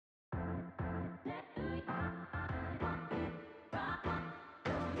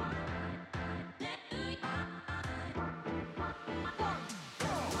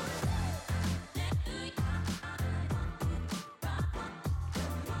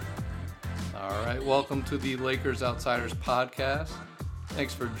All right, welcome to the Lakers Outsiders podcast.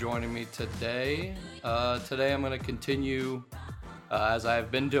 Thanks for joining me today. Today I'm going to continue, as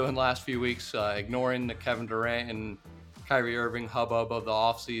I've been doing last few weeks, ignoring the Kevin Durant and Kyrie Irving hubbub of the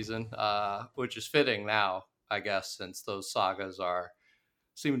offseason, which is fitting now, I guess, since those sagas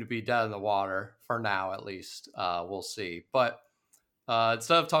seem to be dead in the water for now, at least. We'll see. But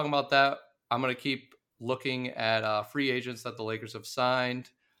instead of talking about that, I'm going to keep looking at free agents that the Lakers have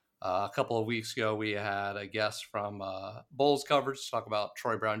signed. A couple of weeks ago, we had a guest from Bulls coverage to talk about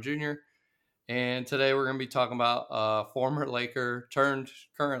Troy Brown Jr. And today we're going to be talking about former Laker turned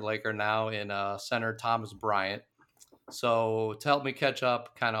current Laker now in center Thomas Bryant. So to help me catch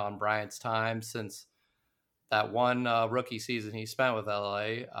up kind of on Bryant's time since that one rookie season he spent with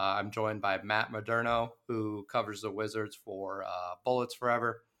LA, I'm joined by Matt Moderno, who covers the Wizards for Bullets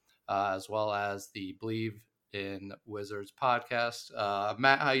Forever, as well as the Believe in Wizards podcast.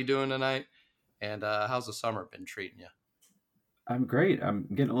 Matt, how you doing tonight? And how's the summer been treating you? I'm great. I'm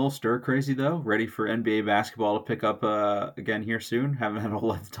getting a little stir crazy though. Ready for NBA basketball to pick up again here soon. Haven't had a whole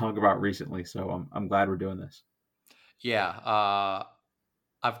lot to talk about recently, so I'm glad we're doing this. Yeah,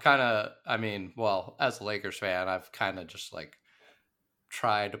 I've kind of, well, as a Lakers fan, I've kind of just like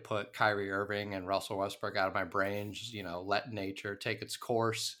tried to put Kyrie Irving and Russell Westbrook out of my brain. Just, let nature take its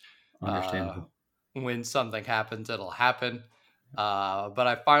course. Uh, Understandable. when something happens, it'll happen. But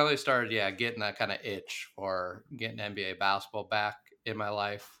I finally started, getting that kind of itch for getting NBA basketball back in my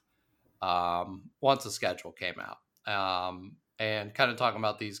life once the schedule came out. And kind of talking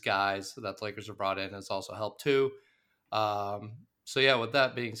about these guys that the Lakers have brought in has also helped too. With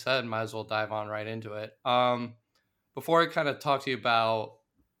that being said, might as well dive on right into it. Before I kind of talk to you about,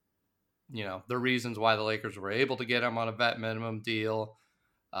 the reasons why the Lakers were able to get him on a vet minimum deal,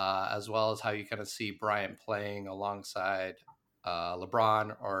 as well as how you kind of see Bryant playing alongside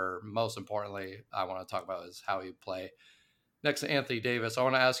LeBron, or most importantly, I want to talk about is how he play next to Anthony Davis. I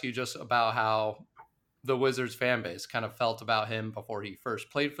want to ask you just about how the Wizards fan base kind of felt about him before he first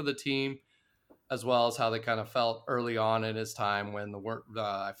played for the team, as well as how they kind of felt early on in his time when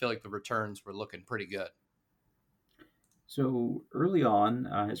I feel like the returns were looking pretty good. So early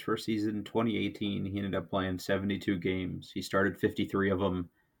on, his first season, 2018, he ended up playing 72 games. He started 53 of them,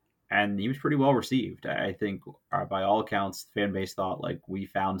 and he was pretty well received. I think, by all accounts, the fan base thought like we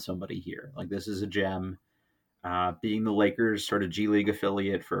found somebody here. Like this is a gem. Being the Lakers sort of G League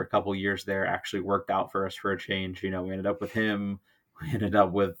affiliate for a couple years there actually worked out for us for a change. We ended up with him. We ended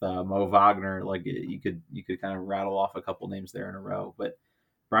up with Mo Wagner. Like you could kind of rattle off a couple names there in a row. But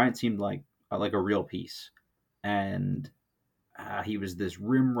Bryant seemed like a real piece, and he was this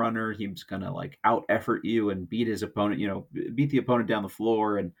rim runner. He was gonna like out effort you and beat his opponent. Beat the opponent down the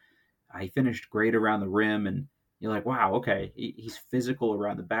floor, and he finished great around the rim. And you're like, wow, okay, he's physical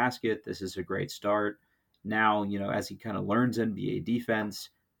around the basket. This is a great start. Now, as he kind of learns NBA defense,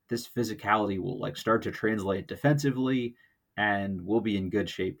 this physicality will like start to translate defensively, and we'll be in good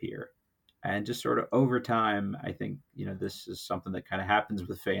shape here. And just sort of over time, I think, this is something that kind of happens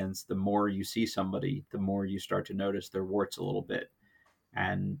with fans. The more you see somebody, the more you start to notice their warts a little bit.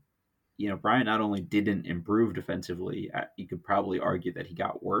 And Bryant not only didn't improve defensively, you could probably argue that he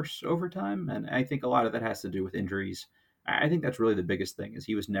got worse over time. And I think a lot of that has to do with injuries. I think that's really the biggest thing is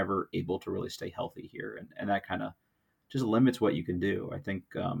he was never able to really stay healthy here. And that kind of just limits what you can do. I think,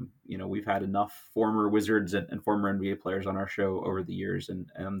 we've had enough former Wizards and former NBA players on our show over the years.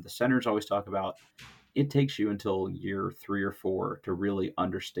 And the centers always talk about it takes you until year 3 or 4 to really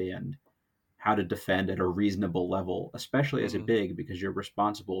understand how to defend at a reasonable level, especially as a Mm-hmm. big, because you're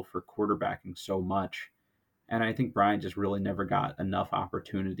responsible for quarterbacking so much. And I think Brian just really never got enough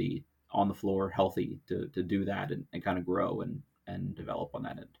opportunity on the floor, healthy, to do that and kind of grow and develop on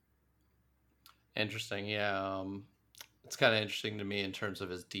that end. Interesting. Yeah. It's kind of interesting to me in terms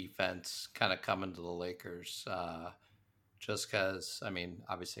of his defense kind of coming to the Lakers. Just because,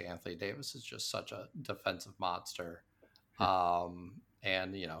 obviously Anthony Davis is just such a defensive monster. Sure.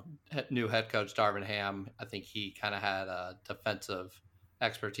 And, new head coach Darvin Ham, I think he kind of had a defensive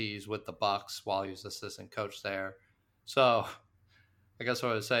expertise with the Bucks while he was assistant coach there. So I guess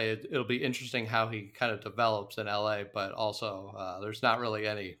what I would say, it'll be interesting how he kind of develops in LA, but also there's not really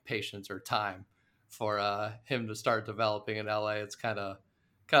any patience or time for him to start developing in LA. It's kind of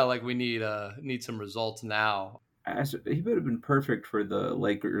like we need some results now. He would have been perfect for the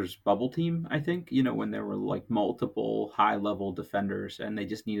Lakers bubble team, I think, when there were like multiple high level defenders and they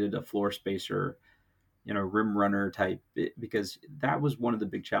just needed a floor spacer, rim runner type, because that was one of the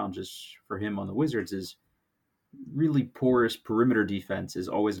big challenges for him on the Wizards is really porous perimeter defense is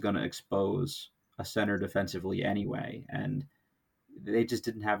always going to expose a center defensively anyway. And they just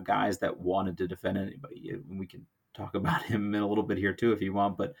didn't have guys that wanted to defend anybody. And we can talk about him in a little bit here too if you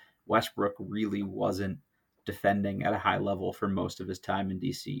want, but Westbrook really wasn't defending at a high level for most of his time in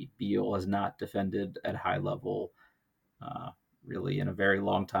DC. Beal has not defended at a high level uh, really in a very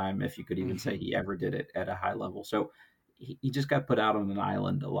long time, if you could even say he ever did it at a high level. So he just got put out on an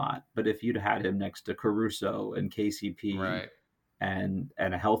island a lot. But if you'd had him next to Caruso and KCP Right. and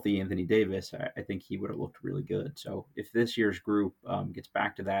a healthy Anthony Davis, I think he would have looked really good. So if this year's group gets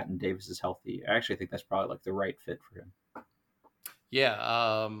back to that and Davis is healthy, I actually think that's probably like the right fit for him.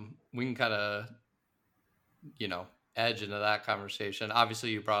 Yeah, we can kind of, edge into that conversation.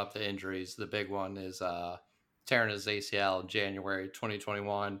 Obviously, you brought up the injuries. The big one is tearing his ACL in January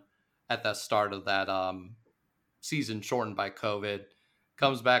 2021 at the start of that season shortened by COVID.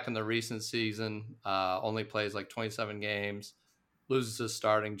 Comes back in the recent season, only plays like 27 games, loses his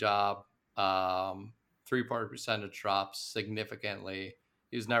starting job. 3-point percentage drops significantly.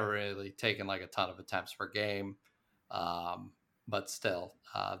 He's never really taken like a ton of attempts per game. But still,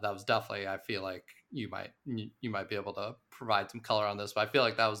 that was definitely. I feel like you might be able to provide some color on this, but I feel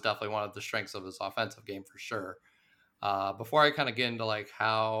like that was definitely one of the strengths of his offensive game for sure. Before I kind of get into like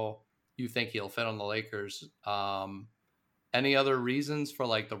how you think he'll fit on the Lakers, any other reasons for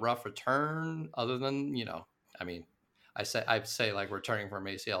like the rough return other than I mean, I'd say like returning from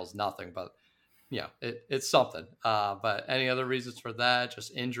ACL is nothing, but it's something. But any other reasons for that?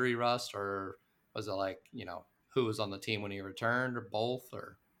 Just injury rust, or was it like who was on the team when he returned, or both,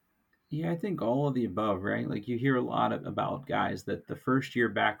 or? Yeah, I think all of the above, right? Like you hear a lot about guys that the first year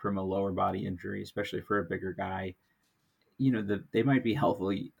back from a lower body injury, especially for a bigger guy, they might be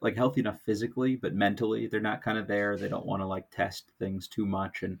healthy enough physically, but mentally they're not kind of there. They don't want to like test things too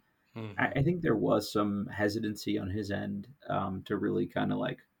much, and Mm-hmm. I think there was some hesitancy on his end to really kind of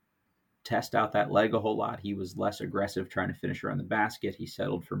like test out that leg a whole lot. He was less aggressive trying to finish around the basket. He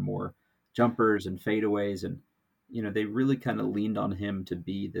settled for more jumpers and fadeaways, and they really kind of leaned on him to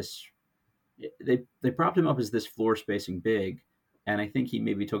be this. They propped him up as this floor spacing big, and I think he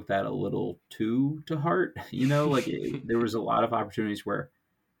maybe took that a little too to heart. There was a lot of opportunities where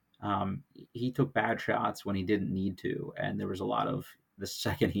he took bad shots when he didn't need to, and there was a lot of the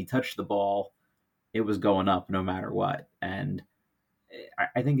second he touched the ball, it was going up no matter what. And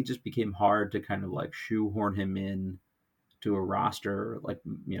I think it just became hard to kind of like shoehorn him in to a roster like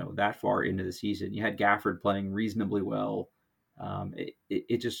that far into the season. You had Gafford playing reasonably well.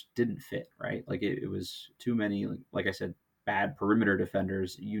 It just didn't fit, right? Like it was too many, like I said, bad perimeter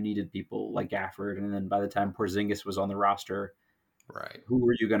defenders. You needed people like Gafford, and then by the time Porzingis was on the roster, Right. who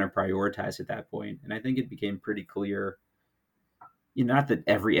were you going to prioritize at that point? And I think it became pretty clear. Not that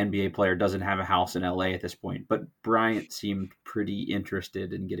every NBA player doesn't have a house in LA at this point, but Bryant seemed pretty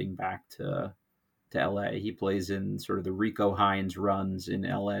interested in getting back to LA. He plays in sort of the Rico Hines runs in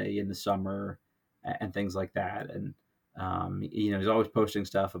LA in the summer and things like that. And he's always posting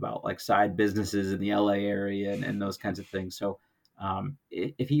stuff about like side businesses in the LA area and those kinds of things. So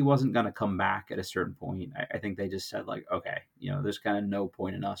if he wasn't going to come back at a certain point, I think they just said like, okay, there's kind of no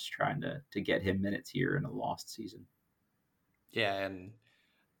point in us trying to get him minutes here in a lost season. Yeah, and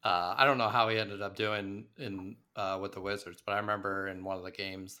I don't know how he ended up doing in with the Wizards, but I remember in one of the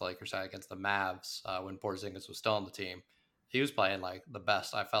games the Lakers had against the Mavs when Porzingis was still on the team, he was playing like the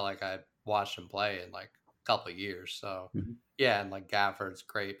best I felt like I'd watched him play in like a couple of years. So Mm-hmm. yeah, and like Gafford's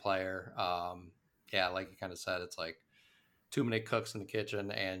a great player. Yeah, like you kind of said, it's like too many cooks in the kitchen,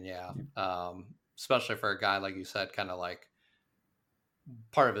 and yeah, Yeah. especially for a guy like you said, kind of like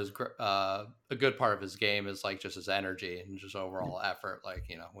part of his a good part of his game is like just his energy and just Yeah. overall effort.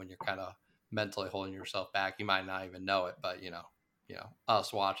 Like when you're kind of mentally holding yourself back, you might not even know it, but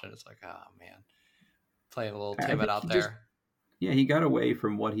us watching, it's like, oh man, playing a little I timid think out he just, there. yeah, he got away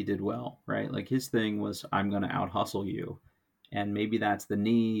from what he did well, right? Like his thing was, I'm going to out hustle you. And maybe that's the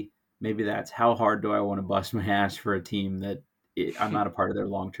knee. Maybe that's how hard do I want to bust my ass for a team that I'm not a part of their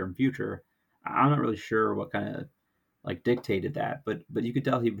long term future. I'm not really sure what kind of like dictated that, but you could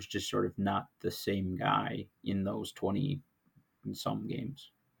tell he was just sort of not the same guy in those 20 and some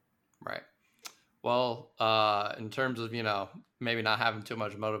games. Right. Well, in terms of maybe not having too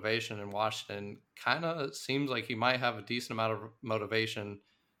much motivation in Washington, kind of seems like he might have a decent amount of motivation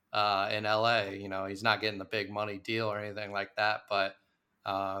in LA. He's not getting the big money deal or anything like that, but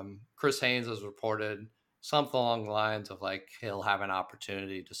Chris Haynes has reported something along the lines of like he'll have an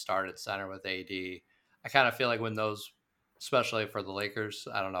opportunity to start at center with AD. I kind of feel like when those, especially for the Lakers,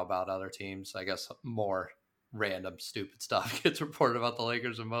 I don't know about other teams. I guess more random stupid stuff gets reported about the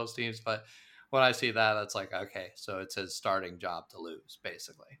Lakers than most teams, but when I see that, it's like, okay, so it's his starting job to lose,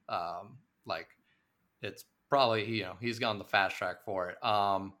 basically. Like it's probably he's gone the fast track for it.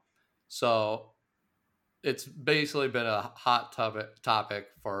 So it's basically been a hot topic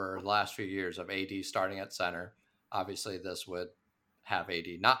for the last few years of AD starting at center. Obviously, this would have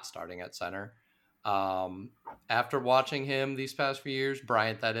AD not starting at center. Um, After watching him these past few years,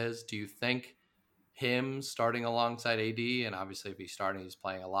 Bryant, that is, do you think him starting alongside AD, and obviously if he's starting, he's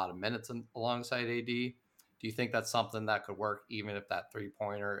playing a lot of minutes alongside AD. Do you think that's something that could work even if that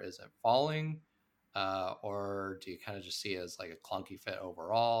 3-pointer isn't falling? Or do you kind of just see it as like a clunky fit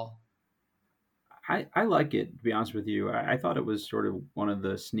overall? I like it, to be honest with you. I thought it was sort of one of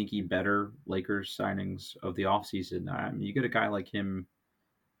the sneaky better Lakers signings of the offseason. You get a guy like him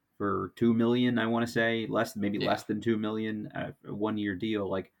for 2 million, I want to say, maybe Yeah. less than 2 million, a 1 year deal.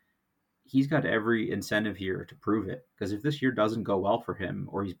 Like, he's got every incentive here to prove it. Because if this year doesn't go well for him,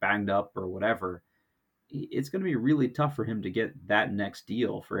 or he's banged up or whatever, it's going to be really tough for him to get that next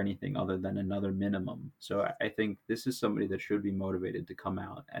deal for anything other than another minimum. So I think this is somebody that should be motivated to come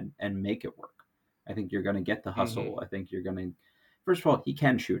out and make it work. I think you're going to get the Hmm. hustle. I think you're going to, first of all, he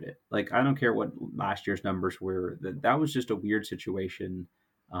can shoot it. Like, I don't care what last year's numbers were. That was just a weird situation.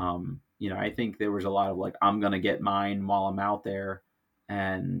 I think there was a lot of like, I'm going to get mine while I'm out there.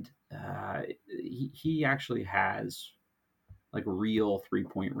 And he actually has like real 3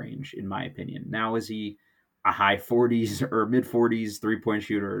 point range, in my opinion. Now, is he a high 40s or mid 40s 3 point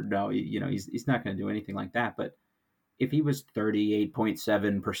shooter? No, he's not going to do anything like that. But if he was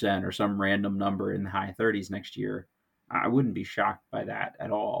 38.7% or some random number in the high 30s next year, I wouldn't be shocked by that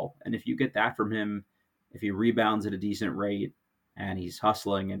at all. And if you get that from him, if he rebounds at a decent rate and he's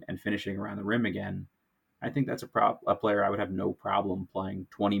hustling and finishing around the rim again, I think that's a player I would have no problem playing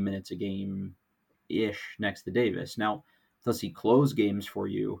 20 minutes a game ish next to Davis. Now, does he close games for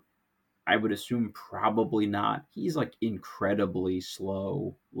you? I would assume probably not. He's like incredibly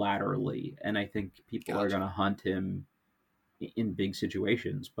slow laterally, and I think people are going Gotcha. to hunt him in big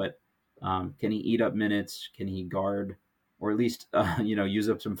situations. But can he eat up minutes? Can he guard, or at least use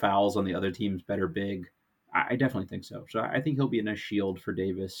up some fouls on the other team's better big? I definitely think so. So I think he'll be a nice shield for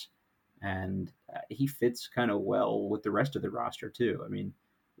Davis, and he fits kind of well with the rest of the roster too. I mean,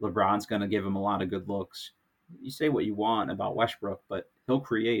 LeBron's going to give him a lot of good looks. You say what you want about Westbrook, but he'll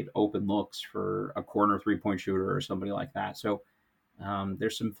create open looks for a corner 3 point shooter or somebody like that. So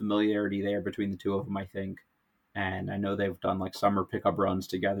there's some familiarity there between the two of them, I think. And I know they've done like summer pickup runs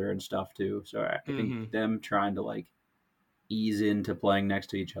together and stuff too. So I think Hmm. them trying to like ease into playing next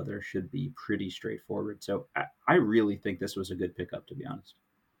to each other should be pretty straightforward. So I really think this was a good pickup, to be honest.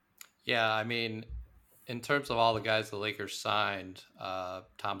 Yeah, I mean, in terms of all the guys the Lakers signed,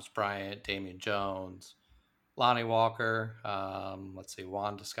 Thomas Bryant, Damian Jones, Lonnie Walker, let's see,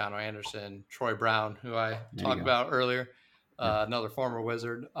 Juan Toscano Anderson, Troy Brown, who I There you talked go. about earlier, Yep. another former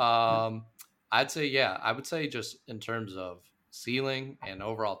Wizard. Yep. I'd say, yeah, I would say just in terms of ceiling and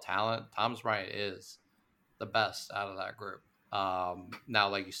overall talent, Thomas Bryant is the best out of that group. Now,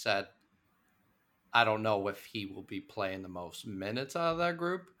 like you said, I don't know if he will be playing the most minutes out of that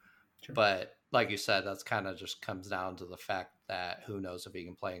group, Sure. but like you said, that's kind of just comes down to the fact that who knows if he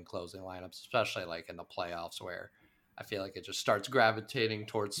can play in closing lineups, especially like in the playoffs where I feel like it just starts gravitating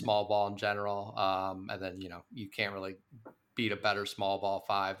towards Yep. small ball in general. And then, you can't really beat a better small ball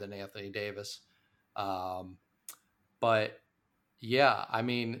five than Anthony Davis. Um, but yeah, I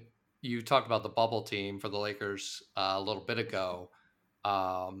mean, you talked about the bubble team for the Lakers a little bit ago.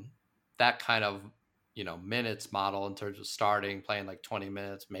 Um, that kind of, minutes model in terms of starting, playing like 20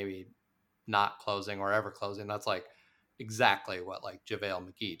 minutes, maybe not closing or ever closing. That's like exactly what like JaVale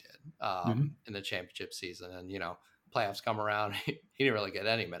McGee did Mm-hmm. in the championship season. And, playoffs come around, he didn't really get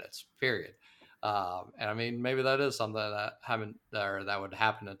any minutes, period. And I mean, maybe that is something that haven't or that would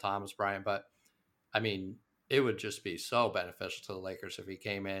happen to Thomas Bryant, but I mean, it would just be so beneficial to the Lakers if he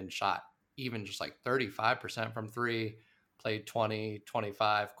came in, shot even just like 35% from three, played 20,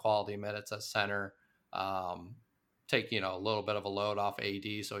 25 quality minutes at center, um, take, a little bit of a load off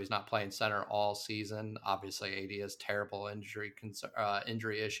AD so he's not playing center all season. Obviously, AD has terrible injury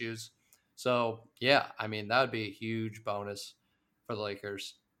issues. So, yeah, I mean, that would be a huge bonus for the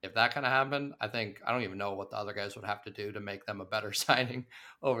Lakers. If that kind of happened, I don't even know what the other guys would have to do to make them a better signing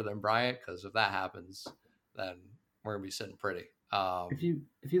over than Bryant, because if that happens, then we're gonna be sitting pretty. If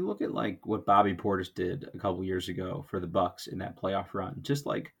you look at like what Bobby Portis did a couple years ago for the Bucks in that playoff run, just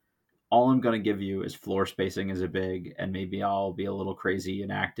like all I'm going to give you is floor spacing as a big, and maybe I'll be a little crazy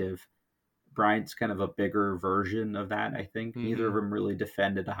and active. Bryant's kind of a bigger version of that, I think. Neither of Mm-hmm. them really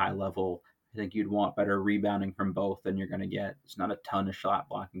defend at a high level. I think you'd want better rebounding from both than you're going to get. It's not a ton of shot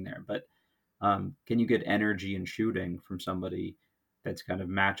blocking there, but can you get energy and shooting from somebody that's kind of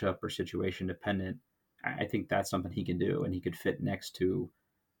matchup or situation dependent? I think that's something he can do, and he could fit next to,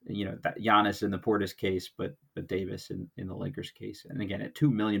 that Giannis in the Portis case, but Davis in the Lakers case. And again, at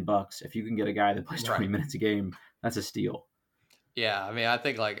 $2 million, if you can get a guy that plays 20 Right. minutes a game, that's a steal. Yeah, I mean, I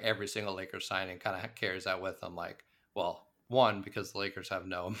think like every single Lakers signing kind of carries that with them. Like, well, one because the Lakers have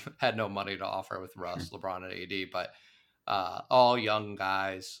no had no money to offer with Sure. Russ, LeBron, and AD, but all young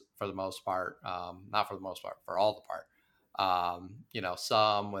guys for the most part. Not for the most part, for all the part.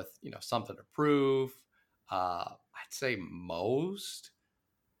 Some with something to prove. I'd say most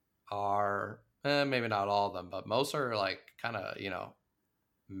are maybe not all of them, but most are like kind of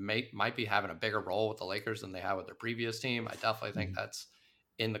might be having a bigger role with the Lakers than they had with their previous team. I definitely think Mhm. that's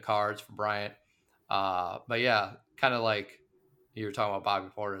in the cards for Bryant. But yeah, kind of like you were talking about Bobby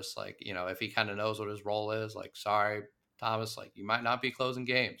Portis, like, if he kind of knows what his role is, like, sorry, Thomas, like, you might not be closing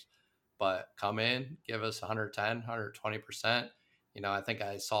games, but come in, give us 110, 120%. I think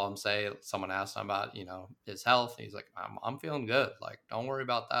I saw him say, someone asked him about, his health. And he's like, I'm feeling good. Like, don't worry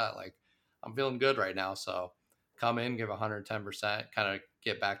about that. Like, I'm feeling good right now. So come in, give 110%, kind of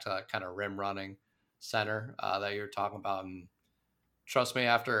get back to that kind of rim running center that you're talking about. And trust me,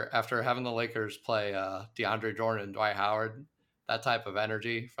 after having the Lakers play DeAndre Jordan and Dwight Howard, that type of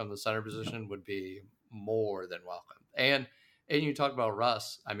energy from the center Yep. position would be more than welcome. And you talk about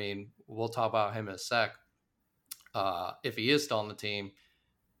Russ. I mean, we'll talk about him in a sec. If he is still on the team,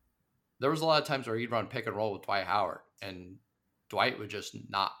 there was a lot of times where he'd run pick and roll with Dwight Howard, and Dwight would just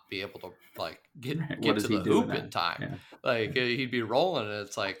not be able to like Right. What get does to he the do in hoop that? in time. Yeah. Like Yeah. he'd be rolling, and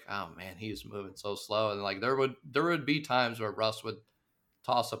it's like, oh man, he's moving so slow. And like there would be times where Russ would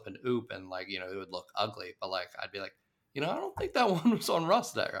toss up an oop, and like it would look ugly, but like I'd be like, I don't think that one was on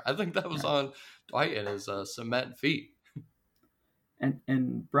Russ there. I think that was Right. on Dwight and his cement feet.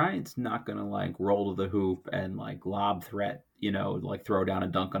 And Bryant's not gonna like roll to the hoop and like lob threat, like throw down a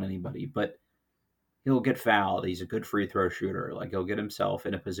dunk on anybody, but he'll get fouled. He's a good free throw shooter. Like he'll get himself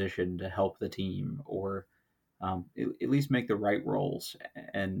in a position to help the team, or at least make the right rolls.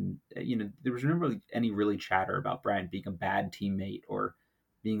 And there was never really any really chatter about Bryant being a bad teammate or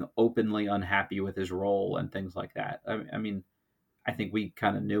being openly unhappy with his role and things like that. I mean, I think we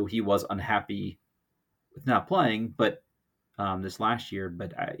kind of knew he was unhappy with not playing, but this last year.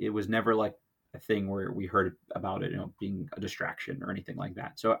 But it was never like a thing where we heard about it, being a distraction or anything like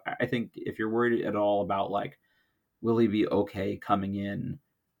that. So I think if you're worried at all about like, will he be okay coming in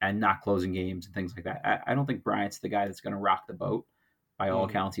and not closing games and things like that, I don't think Bryant's the guy that's going to rock the boat. By all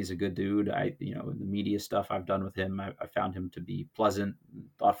Mm-hmm. accounts, he's a good dude. The media stuff I've done with him, I found him to be pleasant,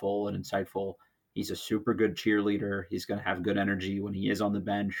 thoughtful, and insightful. He's a super good cheerleader. He's going to have good energy when he is on the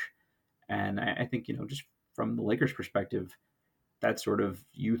bench. And I think, just from the Lakers' perspective, that sort of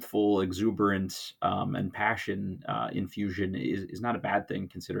youthful exuberance and passion infusion is not a bad thing,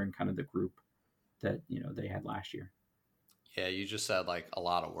 considering kind of the group that they had last year. Yeah, you just said like a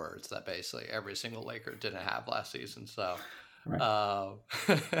lot of words that basically every single Laker didn't have last season. So, Right. uh,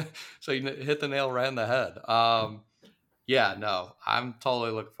 so you hit the nail right in the head. Yeah, no, I'm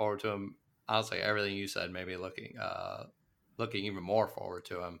totally looking forward to him. Honestly, everything you said made me looking even more forward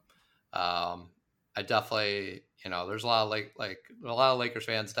to him. Um, I definitely, there's a lot of like a lot of Lakers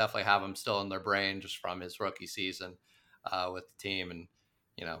fans definitely have him still in their brain just from his rookie season with the team, and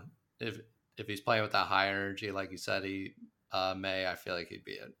you know, if if he's playing with that high energy, like you said, he may, I feel like he'd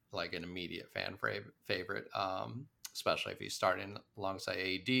be like an immediate fan favorite, especially if he's starting alongside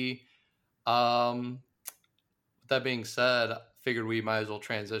AD. With that being said, figured we might as well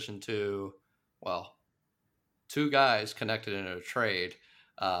transition to, well, two guys connected in a trade.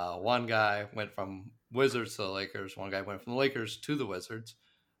 One guy went from Wizards to the Lakers. One guy went from the Lakers to the Wizards.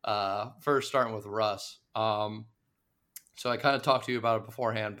 First, starting with Russ. So I kind of talked to you about it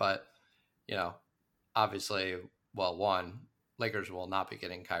beforehand, but you know, obviously, well, one, Lakers will not be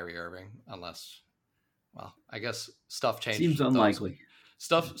getting Kyrie Irving unless, well, I guess stuff changes Seems with those. unlikely.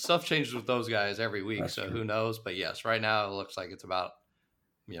 Stuff changes with those guys every week, That's so true. who knows? But yes, right now it looks like it's about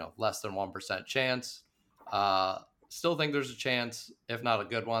less than 1% chance. Uh, Still think there's a chance, if not a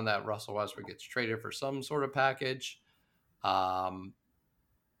good one, that Russell Westbrook gets traded for some sort of package. Um,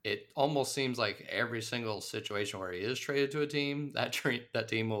 it almost seems like every single situation where he is traded to a team, that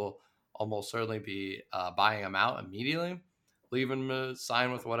team will almost certainly be buying him out immediately, leaving him to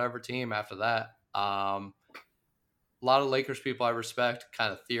sign with whatever team after that. A lot of Lakers people I respect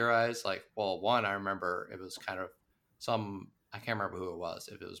kind of theorize, like, well, one, I remember it was kind of I can't remember who it was,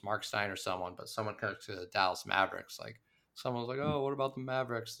 if it was Mark Stein or someone, but someone connected to the Dallas Mavericks. Like, someone was like, oh, what about the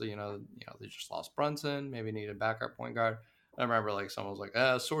Mavericks? They just lost Brunson, maybe need a backup point guard. I remember like someone was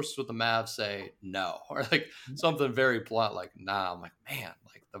like, sources with the Mavs say no, or like something very blunt, like nah. I'm like, man,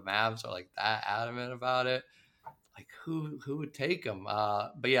 like the Mavs are like that adamant about it. Like who would take him?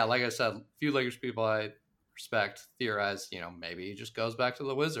 But yeah, like I said, a few Lakers people I respect theorize, maybe he just goes back to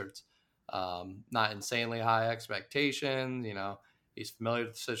the Wizards. Not insanely high expectations, he's familiar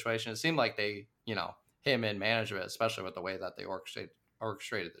with the situation. It seemed like they, him in management, especially with the way that they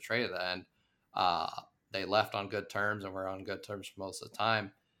orchestrated the trade at the end, uh, they left on good terms and were on good terms for most of the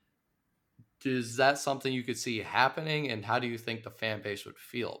time. Is that something you could see happening? And how do you think the fan base would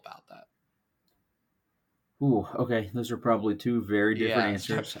feel about that? Ooh, okay. Those are probably two very different Yeah,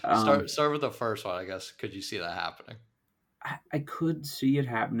 answers. start with the first one, I guess. Could you see that happening? I could see it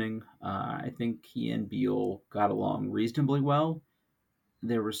happening. I think he and Beal got along reasonably well.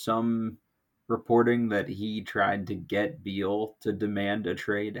 There was some reporting that he tried to get Beal to demand a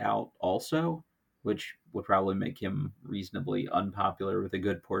trade out also, which would probably make him reasonably unpopular with a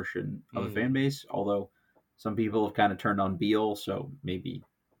good portion of the fan Mm. base. Although some people have kind of turned on Beal, so maybe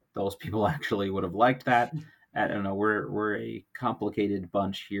those people actually would have liked that. I don't know. We're a complicated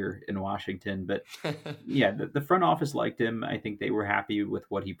bunch here in Washington, but yeah, the front office liked him. I think they were happy with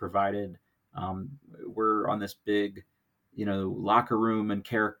what he provided. We're on this big, locker room and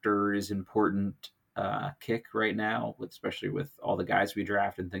character is important kick right now, especially with all the guys we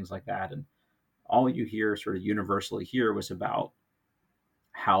draft and things like that. And all you hear sort of universally here was about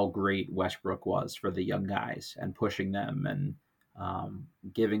how great Westbrook was for the young guys and pushing them and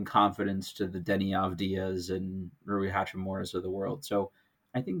giving confidence to the Denny Avdias and Rui Hachimuras of the world. So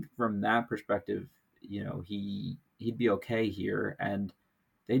I think from that perspective, he'd be okay here, and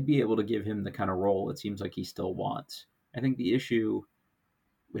they'd be able to give him the kind of role it seems like he still wants. I think the issue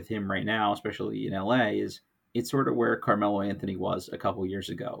with him right now, especially in LA, is it's sort of where Carmelo Anthony was a couple years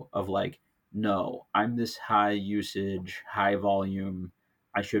ago of like, no, I'm this high usage, high volume,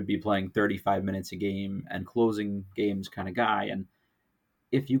 I should be playing 35 minutes a game and closing games kind of guy. And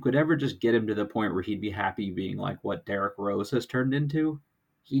if you could ever just get him to the point where he'd be happy being like what Derrick Rose has turned into,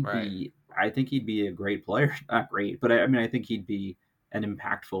 Right. I think he'd be a great player. Not great, but I mean, I think he'd be an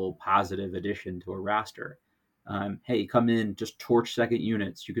impactful, positive addition to a roster. Hey, come in, just torch second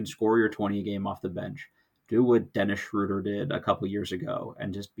units. You can score your 20 a game off the bench. Do what Dennis Schroeder did a couple years ago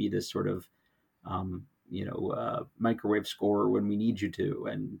and just be this sort of, microwave scorer when we need you to,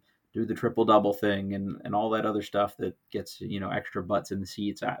 and do the triple double thing and all that other stuff that gets, extra butts in the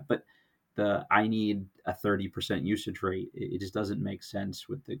seats. But I need a 30% usage rate. It just doesn't make sense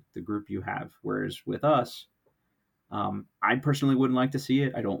with the group you have. Whereas with us, I personally wouldn't like to see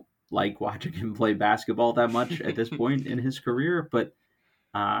it. I don't like watching him play basketball that much at this point in his career, but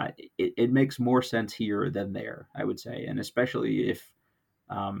it makes more sense here than there, I would say. And especially if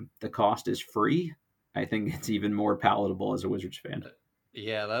the cost is free, I think it's even more palatable as a Wizards fan.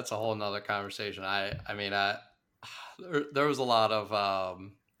 Yeah, that's a whole nother conversation. I mean, there was a lot of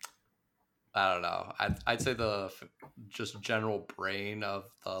I don't know. I'd say just general brain of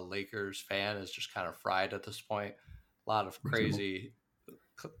the Lakers fan is just kind of fried at this point. A lot of Reasonable.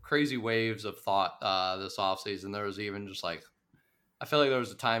 crazy waves of thought this offseason. There was even just like, I feel like there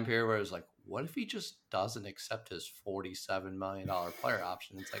was a time period where it was like, what if he just doesn't accept his $47 million player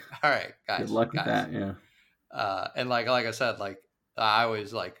option? It's like, all right, Good guys, luck with that. Yeah. and like I said, like I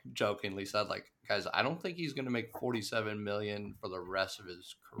always like jokingly said, like, guys, I don't think he's going to make 47 million for the rest of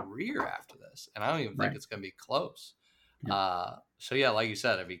his career after this, and I don't even think Right. it's going to be close. Yeah. So yeah, like you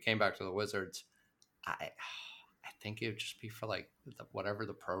said, if he came back to the Wizards, I I think it would just be for like whatever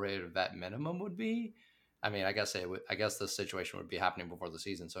the prorated vet minimum would be. I mean, I guess it would. I guess the situation would be happening before the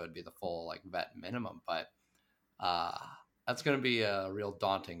season, so it'd be the full like vet minimum. But uh, that's going to be a real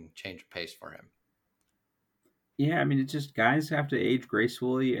daunting change of pace for him. Yeah, I mean, it's just guys have to age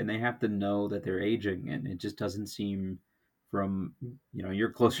gracefully and they have to know that they're aging. And it just doesn't seem from,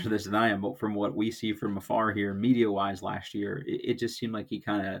 you're closer to this than I am, but from what we see from afar here, media wise last year, it just seemed like he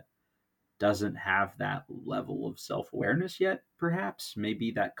kind of doesn't have that level of self awareness yet, perhaps.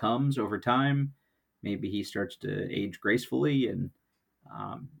 Maybe that comes over time. Maybe he starts to age gracefully and,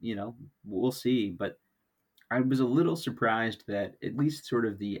 we'll see. But I was a little surprised that at least sort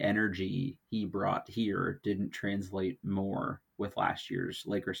of the energy he brought here didn't translate more with last year's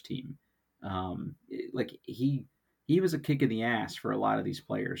Lakers team. Like he was a kick in the ass for a lot of these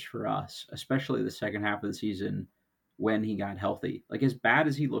players for us, especially the second half of the season when he got healthy. Like as bad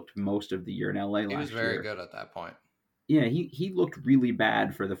as he looked most of the year in LA He was last very year, good at that point. yeah, he looked really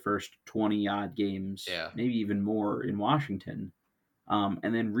bad for the first 20 odd games, Yeah. maybe even more in Washington,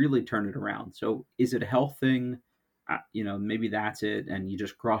 and then really turn it around. So is it a health thing? Maybe that's it, and you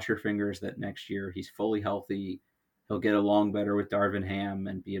just cross your fingers that next year he's fully healthy. he'll get along better with Darvin Ham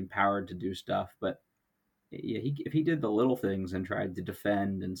and be empowered to do stuff. But yeah, if he did the little things and tried to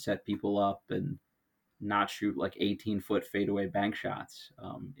defend and set people up and not shoot like 18-foot fadeaway bank shots,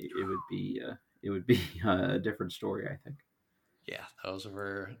 it would be a different story, I think. Yeah, those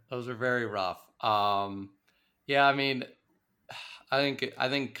are very rough. Yeah, I mean, I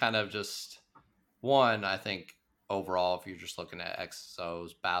think kind of just one. I think overall, if you're just looking at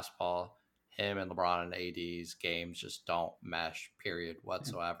XO's basketball, him and LeBron and AD's games just don't mesh. Period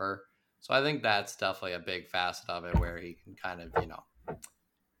whatsoever. So I think that's definitely a big facet of it where he can kind of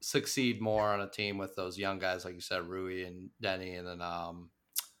succeed more on a team with those young guys like you said, Rui and Denny, and then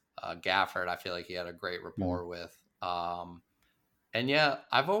Gafford. I feel like he had a great rapport with. And yeah,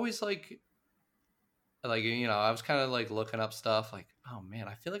 I've always I was kind of like looking up stuff like, oh man,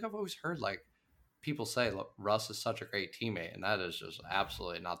 I feel like I've always heard like people say, look, Russ is such a great teammate, and that is just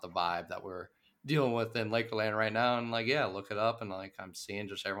absolutely not the vibe that we're dealing with in Lakerland right now. And like, yeah, look it up, and like I'm seeing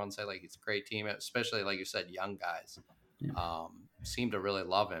just everyone say like he's a great teammate, especially like you said, young guys Yeah. seem to really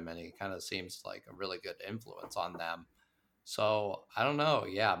love him, and he kind of seems like a really good influence on them. So I don't know,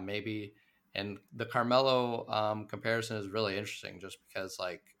 yeah, maybe. And the Carmelo comparison is really interesting, just because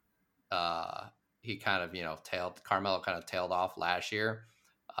like uh, he kind of tailed Carmelo kind of tailed off last year,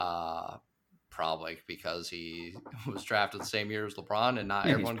 uh, probably because he was drafted the same year as LeBron, and not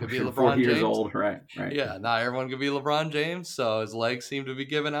Yeah, he's everyone could be pushing 40 LeBron years James. old. Right, right. Yeah, not everyone could be LeBron James, so his legs seem to be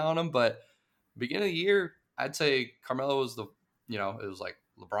giving out on him. But beginning of the year, I'd say Carmelo was it was like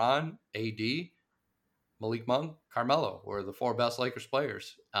LeBron, AD, Malik Monk, Carmelo were the four best Lakers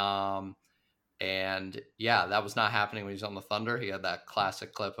players. And yeah, that was not happening when he was on the Thunder. He had that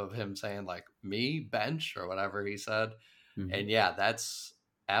classic clip of him saying like "me bench" or whatever he said. Mm-hmm. And yeah, that's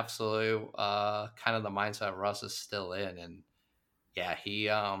absolutely kind of the mindset Russ is still in. And yeah, he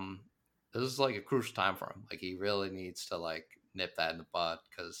this is like a crucial time for him. Like he really needs to like nip that in the bud,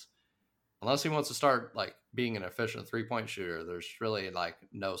 because unless he wants to start like being an efficient 3-point shooter, there's really like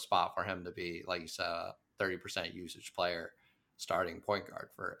no spot for him to be, like you said, a 30% usage player starting point guard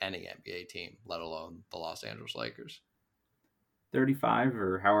for any NBA team, let alone the Los Angeles Lakers. 35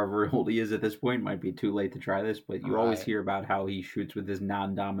 or however old he is at this point might be too late to try this, but All you always right. hear about how he shoots with his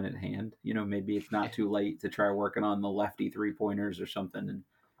non-dominant hand. Maybe it's not too late to try working on the lefty three-pointers or something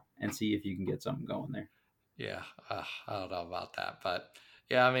and see if you can get something going there. Yeah, I don't know about that, but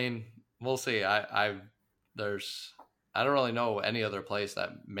yeah, I mean, we'll see. There's, I don't really know any other place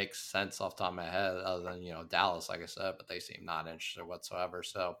that makes sense off the top of my head other than Dallas, like I said, but they seem not interested whatsoever.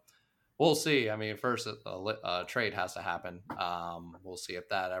 So we'll see. I mean, first a trade has to happen. We'll see if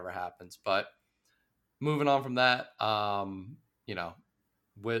that ever happens. But moving on from that, you know,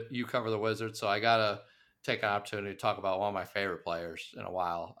 with you cover the Wizards, so I gotta take an opportunity to talk about one of my favorite players in a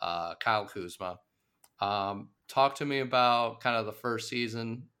while, Kyle Kuzma. Talk to me about kind of the first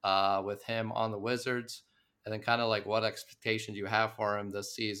season with him on the Wizards, and then kind of like what expectations you have for him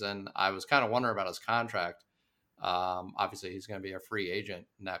this season. I was kind of wondering about his contract. Obviously, he's going to be a free agent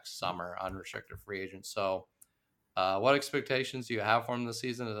next summer, unrestricted free agent. So, what expectations do you have for him this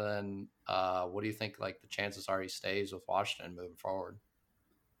season? And then, what do you think like the chances are he stays with Washington moving forward?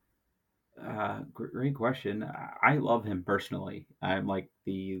 Great question. I love him personally. I'm like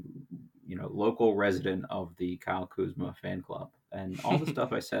the local resident of the Kyle Kuzma fan club, and all the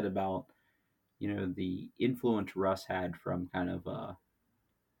stuff I said about the influence Russ had from kind of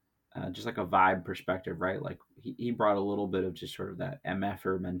just like a vibe perspective, right? Like he brought a little bit of just sort of that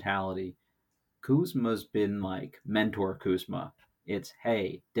MFer mentality. Kuzma's been like mentor Kuzma. It's,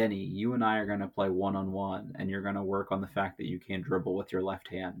 hey, Denny, you and I are going to play one on one, and you're going to work on the fact that you can't dribble with your left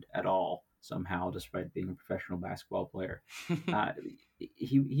hand at all somehow, despite being a professional basketball player. Uh,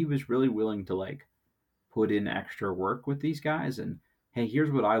 he was really willing to like put in extra work with these guys, and hey,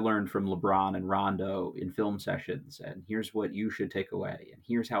 here's what I learned from LeBron and Rondo in film sessions, and here's what you should take away, and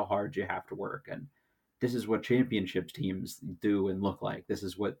here's how hard you have to work, and this is what championships teams do and look like. This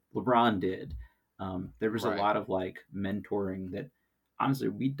is what LeBron did. There was a Right. lot of like mentoring that honestly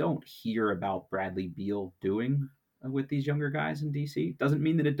we don't hear about Bradley Beal doing with these younger guys in DC. Doesn't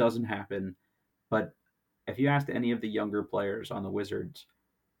mean that it doesn't happen, but if you asked any of the younger players on the Wizards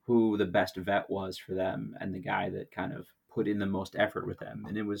who the best vet was for them and the guy that kind of put in the most effort with them,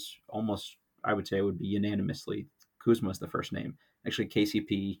 and it was almost, I would say it would be unanimously Kuzma's the first name. Actually,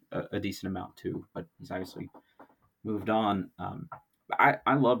 KCP a decent amount too, but he's obviously moved on.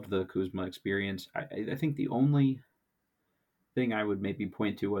 I loved the Kuzma experience. I think the only thing I would maybe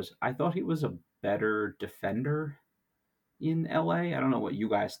point to was I thought he was a better defender in LA. I don't know what you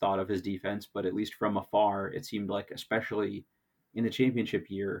guys thought of his defense, but at least from afar, it seemed like, especially in the championship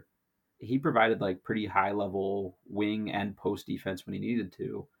year, he provided like pretty high level wing and post defense when he needed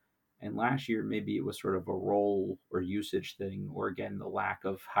to. And last year, maybe it was sort of a role or usage thing, or again, the lack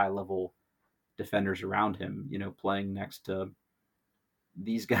of high level defenders around him. Playing next to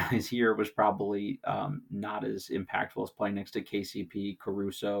these guys here was probably not as impactful as playing next to KCP,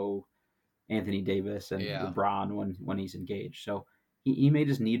 Caruso, Anthony Davis, and Yeah. LeBron when he's engaged. So he may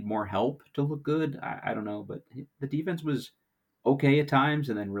just need more help to look good. I don't know, but the defense was okay at times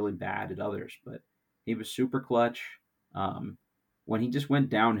and then really bad at others. But he was super clutch. Um, when he just went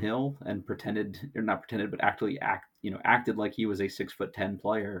downhill and pretended, or not pretended, but actually acted like he was a 6'10"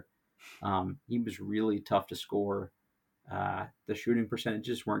 player. He was really tough to score. The shooting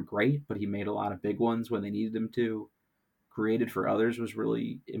percentages weren't great, but he made a lot of big ones when they needed him to. Created for others was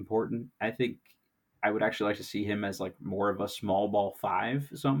really important. I think I would actually like to see him as like more of a small ball five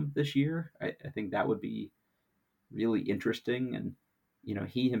some this year. I think that would be really interesting. And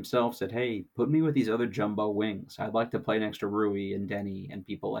he himself said, "Hey, put me with these other jumbo wings. I'd like to play next to Rui and Denny and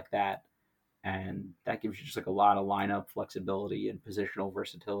people like that." And that gives you just like a lot of lineup flexibility and positional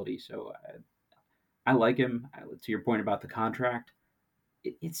versatility. So I like him. To your point about the contract,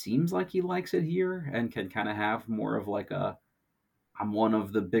 it seems like he likes it here and can kind of have more of like a I'm one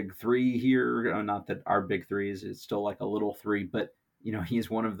of the big three here. Not that our big three is still like a little three, but he's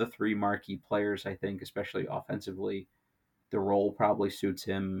one of the three marquee players. I think, especially offensively, the role probably suits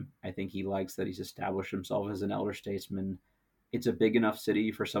him. I think he likes that he's established himself as an elder statesman. It's a big enough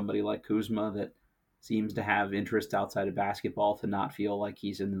city for somebody like Kuzma that seems to have interest outside of basketball to not feel like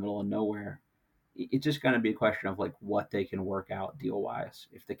he's in the middle of nowhere. It's just going to be a question of like what they can work out deal wise.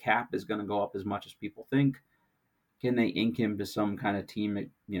 If the cap is going to go up as much as people think, can they ink him to some kind of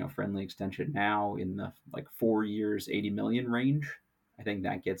team, friendly extension now in the like 4 years, 80 million range? I think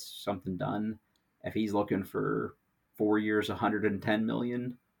that gets something done. If he's looking for 4 years, 110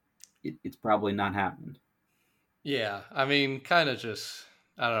 million, it's probably not happening. Yeah. I mean, kind of just,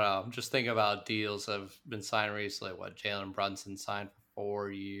 I don't know. I'm just thinking about deals that have been signed recently. What Jalen Brunson signed for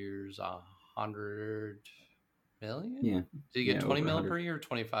 4 years, 100 million? Yeah, Did he get yeah, 20 over mil 100. per year or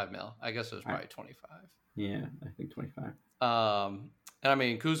 25 mil? I guess it was I, probably 25. yeah, I think 25. And I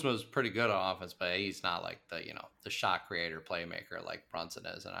mean, Kuzma's pretty good on offense, but he's not like the shot creator, playmaker like Brunson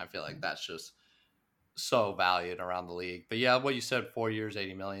is. And I feel like that's just so valued around the league. But yeah, what you said, 4 years,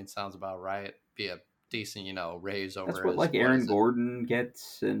 80 million sounds about right. Be a decent, raise That's over what his, like what Aaron is it? Gordon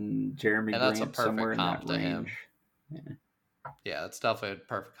gets and Jeremy And that's a Grant somewhere perfect in that comp to range. him. Yeah. Yeah, it's definitely a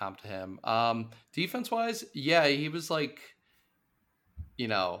perfect comp to him. Defense wise, yeah, he was like,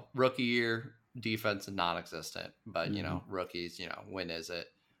 rookie year defense non-existent, but Mm-hmm. rookies, when is it?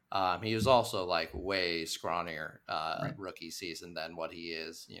 He was also like way scrawnier Right. rookie season than what he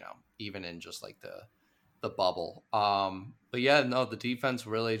is, even in just like the bubble. But yeah, no, the defense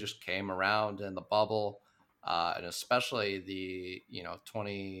really just came around in the bubble, and especially the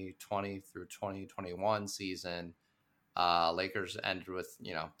 2020 through 2021 season. Lakers ended with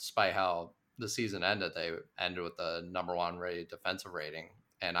despite how the season ended, they ended with the number one rated defensive rating,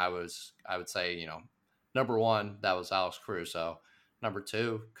 and I would say number one that was Alex Caruso, number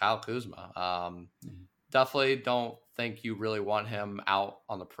two Kyle Kuzma. Mm-hmm. Definitely don't think you really want him out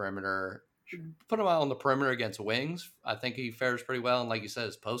on the perimeter. Put him out on the perimeter against wings. I think he fares pretty well. And like you said,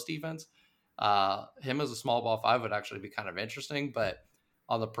 his post defense, him as a small ball five would actually be kind of interesting. But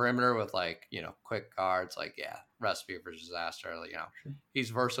on the perimeter with like, quick guards, like, yeah, recipe for disaster. Sure. He's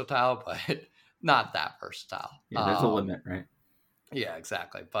versatile, but not that versatile. Yeah, there's a limit, right? Yeah,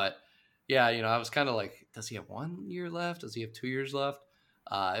 exactly. But yeah, I was kind of like, does he have 1 year left? Does he have 2 years left?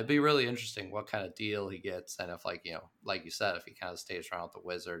 It'd be really interesting what kind of deal he gets, and if like like you said, if he kind of stays around with the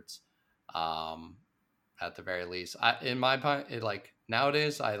Wizards, um, at the very least. In my point, like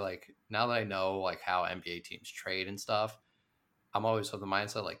nowadays, I like now that I know like how NBA teams trade and stuff, I'm always of the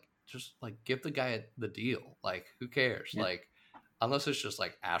mindset like just like give the guy the deal. Like who cares? Yeah. Like unless it's just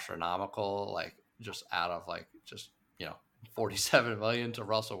like astronomical, like just out of like just 47 million to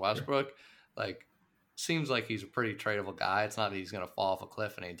Russell Sure. Westbrook, like seems like he's a pretty tradable guy. It's not that he's gonna fall off a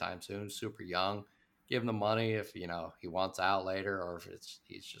cliff anytime soon. Super young. Give him the money if he wants out later, or if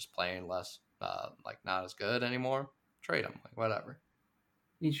he's just playing less, like not as good anymore. Trade him, like whatever.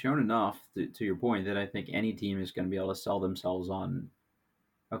 He's shown enough to your point that I think any team is going to be able to sell themselves on.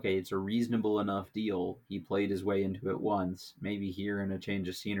 Okay, it's a reasonable enough deal. He played his way into it once. Maybe here in a change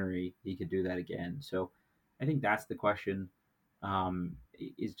of scenery, he could do that again. So I think that's the question.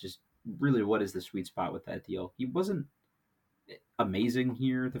 Is just really what is the sweet spot with that deal? He wasn't amazing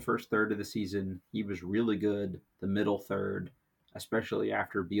here the first third of the season. He was really good the middle third, especially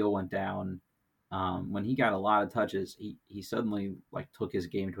after Beal went down. When he got a lot of touches, he suddenly like took his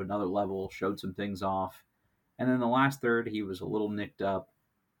game to another level, showed some things off, and then the last third he was a little nicked up.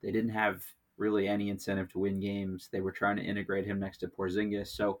 They didn't have really any incentive to win games. They were trying to integrate him next to Porzingis,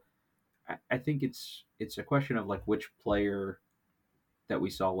 so I think it's a question of like which player that we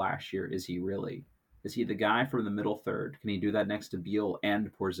saw last year is he really? Is he the guy from the middle third? Can he do that next to Beal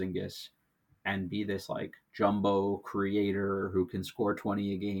and Porzingis and be this like jumbo creator who can score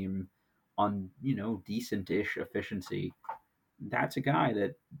 20 a game on, decent-ish efficiency? That's a guy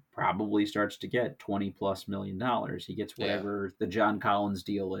that probably starts to get 20 plus $1 million. He gets Yeah. whatever the John Collins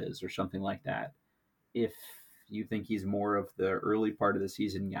deal is or something like that. If you think he's more of the early part of the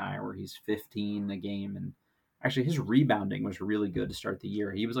season guy where he's 15 a game, and actually his rebounding was really good to start the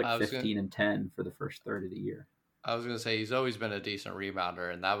year. He was like 15 and 10 for the first third of the year. I was going to say he's always been a decent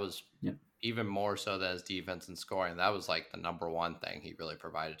rebounder, and that was even more so than his defense and scoring. That was like the number one thing he really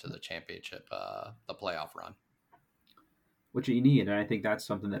provided to the championship, the playoff run. Which you need, and I think that's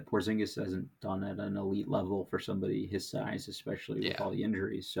something that Porzingis hasn't done at an elite level for somebody his size, especially with all the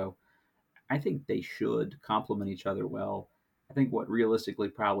injuries. So I think they should complement each other well. I think what realistically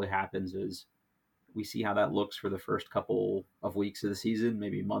probably happens is we see how that looks for the first couple of weeks of the season,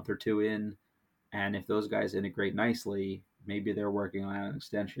 maybe a month or two in. And if those guys integrate nicely, maybe they're working on an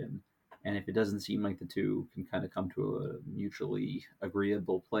extension. And if it doesn't seem like the two can kind of come to a mutually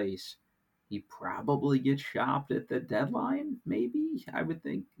agreeable place, he probably gets shopped at the deadline, maybe, I would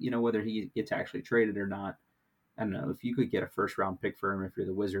think. Whether he gets actually traded or not. I don't know. If you could get a first round pick for him if you're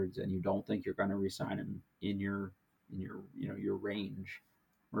the Wizards and you don't think you're going to re-sign him in your range,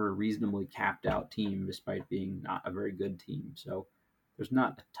 we're a reasonably capped out team despite being not a very good team. So there's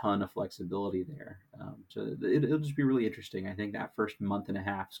not a ton of flexibility there. So it'll just be really interesting. I think that first month and a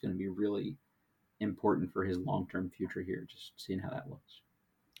half is going to be really important for his long-term future here, just seeing how that looks.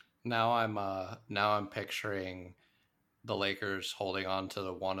 Now I'm picturing the Lakers holding on to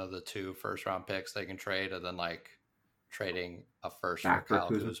the one of the two first round picks they can trade, and then like trading a first for Kyle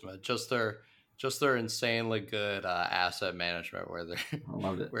Kuzma. Just their insanely good asset management, where they I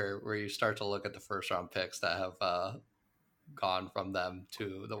love it. where you start to look at the first round picks that have gone from them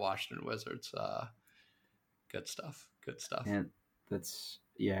to the Washington Wizards. Good stuff. And that's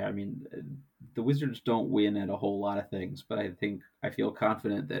I mean, the Wizards don't win at a whole lot of things, but I feel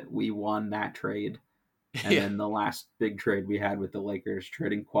confident that we won that trade. And then the last big trade we had with the Lakers,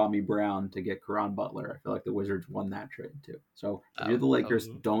 trading Kwame Brown to get Caron Butler. I feel like the Wizards won that trade too. So if you're the Lakers,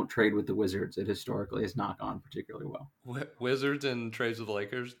 don't trade with the Wizards. It historically has not gone particularly well. Wizards and trades with the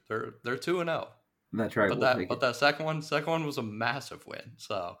Lakers, they're 2-0. That's right. But that second one was a massive win.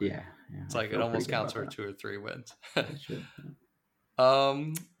 So it's like it almost counts for 2 or 3 wins.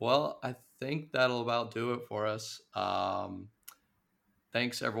 Well, I think that'll about do it for us.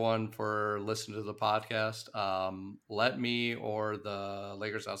 Thanks everyone for listening to the podcast. Let me or the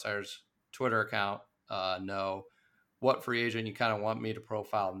Lakers Outsiders Twitter account know what free agent you kind of want me to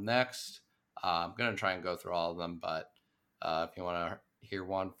profile next. I'm going to try and go through all of them, but if you want to hear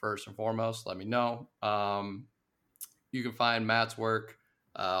one first and foremost, let me know. You can find Matt's work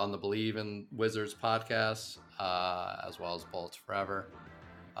on the Believe in Wizards podcast, as well as Bullets Forever.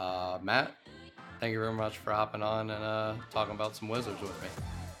 Matt, thank you very much for hopping on and talking about some Wizards with me.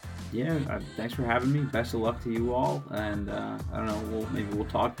 Yeah, thanks for having me. Best of luck to you all, and I don't know, maybe we'll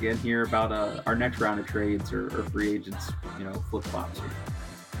talk again here about our next round of trades or free agents, flip flops here.